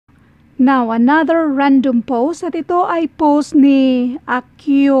Now, another random post at ito ay post ni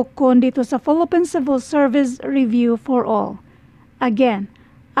Akyokon dito sa Philippine Civil Service Review for All. Again,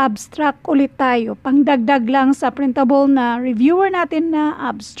 abstract ulit tayo. Pangdagdag lang sa printable na reviewer natin na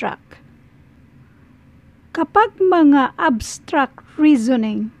abstract. Kapag mga abstract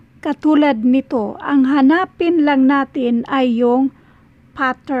reasoning, katulad nito, ang hanapin lang natin ay yung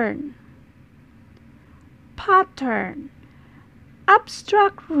pattern. Pattern.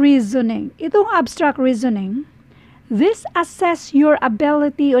 Abstract reasoning. Itong abstract reasoning, this assess your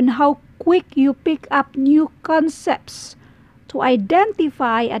ability on how quick you pick up new concepts to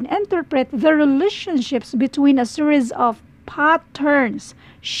identify and interpret the relationships between a series of patterns,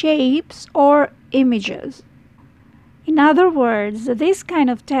 shapes, or images. In other words, this kind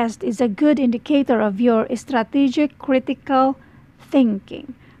of test is a good indicator of your strategic critical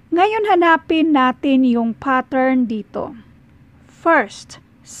thinking. Ngayon hanapin natin yung pattern dito. First,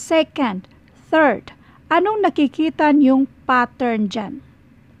 second, third. Anong nakikita niyong pattern dyan?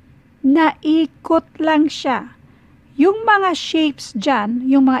 Naikot lang siya. Yung mga shapes dyan,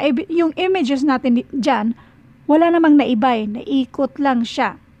 yung images natin dyan, wala namang naibay, naikot lang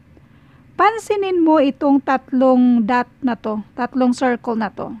siya. Pansinin mo itong tatlong dot na to, tatlong circle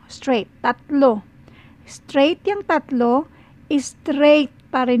na to, straight, tatlo. Straight yung tatlo, straight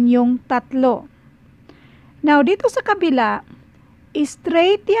pa rin yung tatlo. Now, dito sa kabila,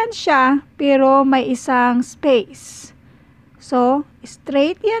 straight yan siya, pero may isang space. So,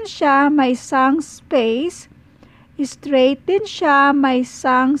 straight yan siya, may isang space. Straight din siya, may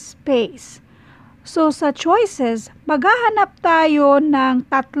isang space. So, sa choices, maghahanap tayo ng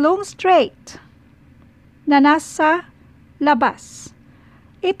tatlong straight na nasa labas.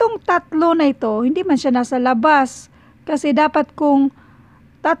 Itong tatlo na ito, hindi man siya nasa labas. Kasi dapat kung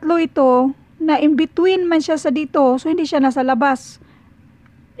tatlo ito, na in between man siya sa dito, so hindi siya nasa labas.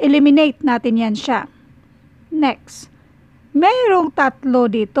 Eliminate natin yan siya. Next. Mayroong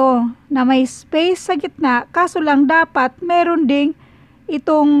tatlo dito na may space sa gitna, kaso lang dapat meron ding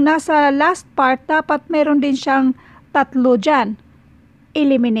itong nasa last part, dapat meron din siyang tatlo dyan.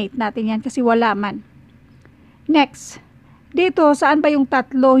 Eliminate natin yan kasi wala man. Next. Dito, saan ba yung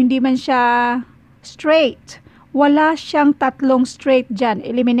tatlo? Hindi man siya straight. Wala siyang tatlong straight dyan.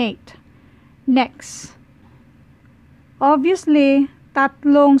 Eliminate. Next. Obviously,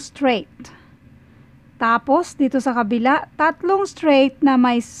 tatlong straight. Tapos, dito sa kabila, tatlong straight na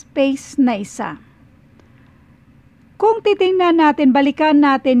may space na isa. Kung titingnan natin, balikan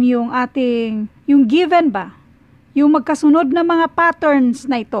natin yung given ba? Yung magkasunod na mga patterns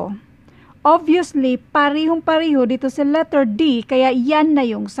na ito. Obviously, parihong-pariho dito sa letter D, kaya yan na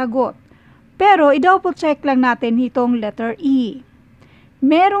yung sagot. Pero, i-double check lang natin itong letter E.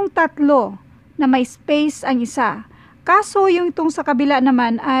 Merong tatlo na may space ang isa. Kaso yung itong sa kabila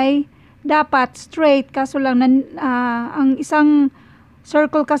naman ay dapat straight. Kaso lang ang isang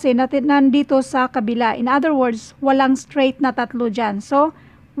circle kasi nandito sa kabila. In other words, walang straight na tatlo dyan. So,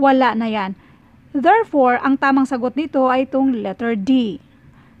 wala na yan. Therefore, ang tamang sagot dito ay itong letter D.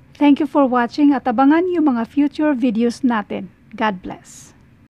 Thank you for watching at abangan yung mga future videos natin. God bless.